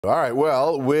All right,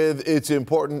 well, with its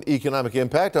important economic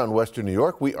impact on Western New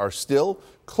York, we are still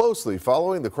closely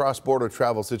following the cross-border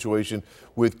travel situation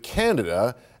with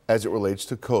Canada as it relates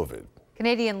to COVID.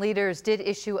 Canadian leaders did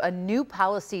issue a new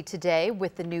policy today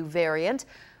with the new variant,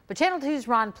 but Channel 2's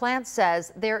Ron Plante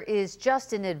says there is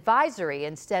just an advisory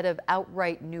instead of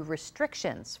outright new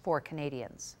restrictions for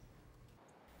Canadians.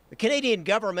 The Canadian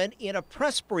government, in a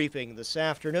press briefing this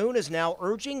afternoon, is now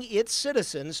urging its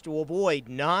citizens to avoid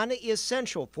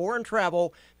non-essential foreign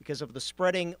travel because of the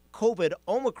spreading COVID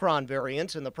Omicron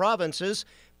variant in the provinces,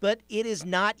 but it is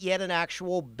not yet an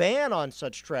actual ban on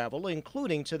such travel,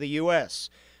 including to the U.S.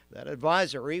 That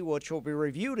advisory, which will be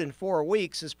reviewed in 4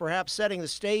 weeks, is perhaps setting the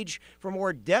stage for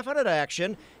more definite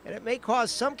action, and it may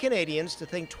cause some Canadians to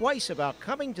think twice about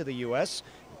coming to the U.S.,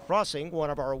 crossing one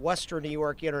of our Western New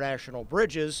York international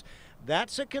bridges.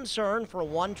 That's a concern for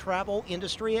one travel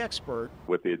industry expert.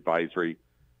 With the advisory,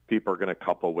 people are going to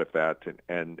couple with that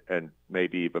and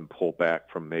maybe even pull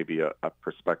back from maybe a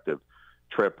prospective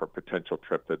trip or potential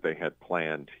trip that they had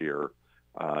planned here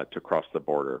to cross the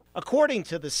border. According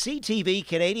to the CTV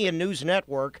Canadian News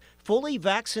Network, fully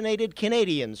vaccinated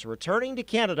Canadians returning to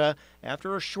Canada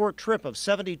after a short trip of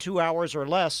 72 hours or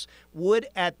less would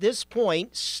at this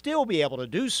point still be able to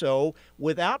do so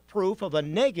without proof of a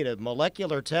negative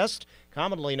molecular test,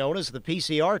 commonly known as the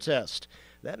PCR test.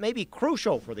 That may be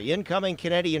crucial for the incoming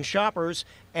Canadian shoppers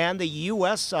and the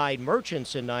U.S. side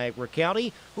merchants in Niagara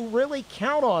County who really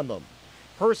count on them.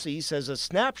 Percy says a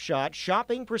snapshot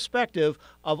shopping perspective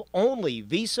of only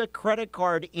Visa credit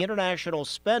card international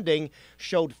spending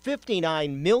showed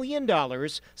 $59 million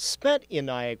spent in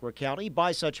Niagara County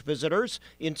by such visitors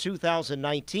in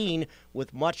 2019,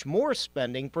 with much more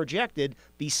spending projected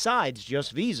besides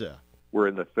just Visa. We're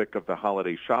in the thick of the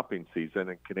holiday shopping season,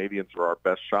 and Canadians are our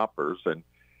best shoppers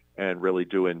and really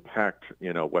do impact,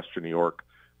 Western New York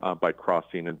by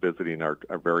crossing and visiting our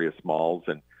various malls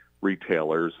and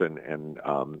retailers and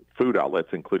food outlets,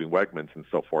 including Wegmans and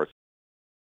so forth.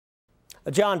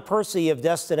 John Percy of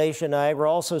Destination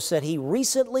Niagara also said he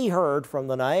recently heard from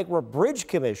the Niagara Bridge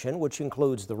Commission, which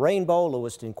includes the Rainbow,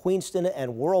 Lewiston, Queenston,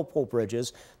 and Whirlpool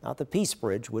bridges, not the Peace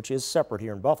Bridge, which is separate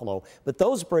here in Buffalo. But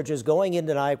those bridges going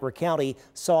into Niagara County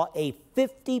saw a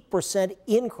 50%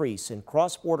 increase in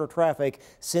cross-border traffic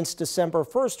since December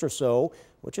 1st or so,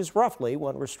 which is roughly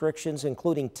when restrictions,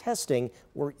 including testing,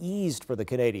 were eased for the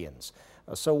Canadians.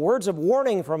 So words of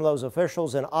warning from those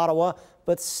officials in Ottawa,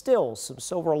 but still some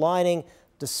silver lining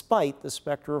despite the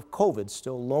specter of COVID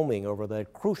still looming over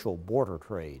that crucial border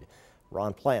trade.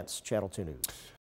 Ron Plante, Channel 2 News.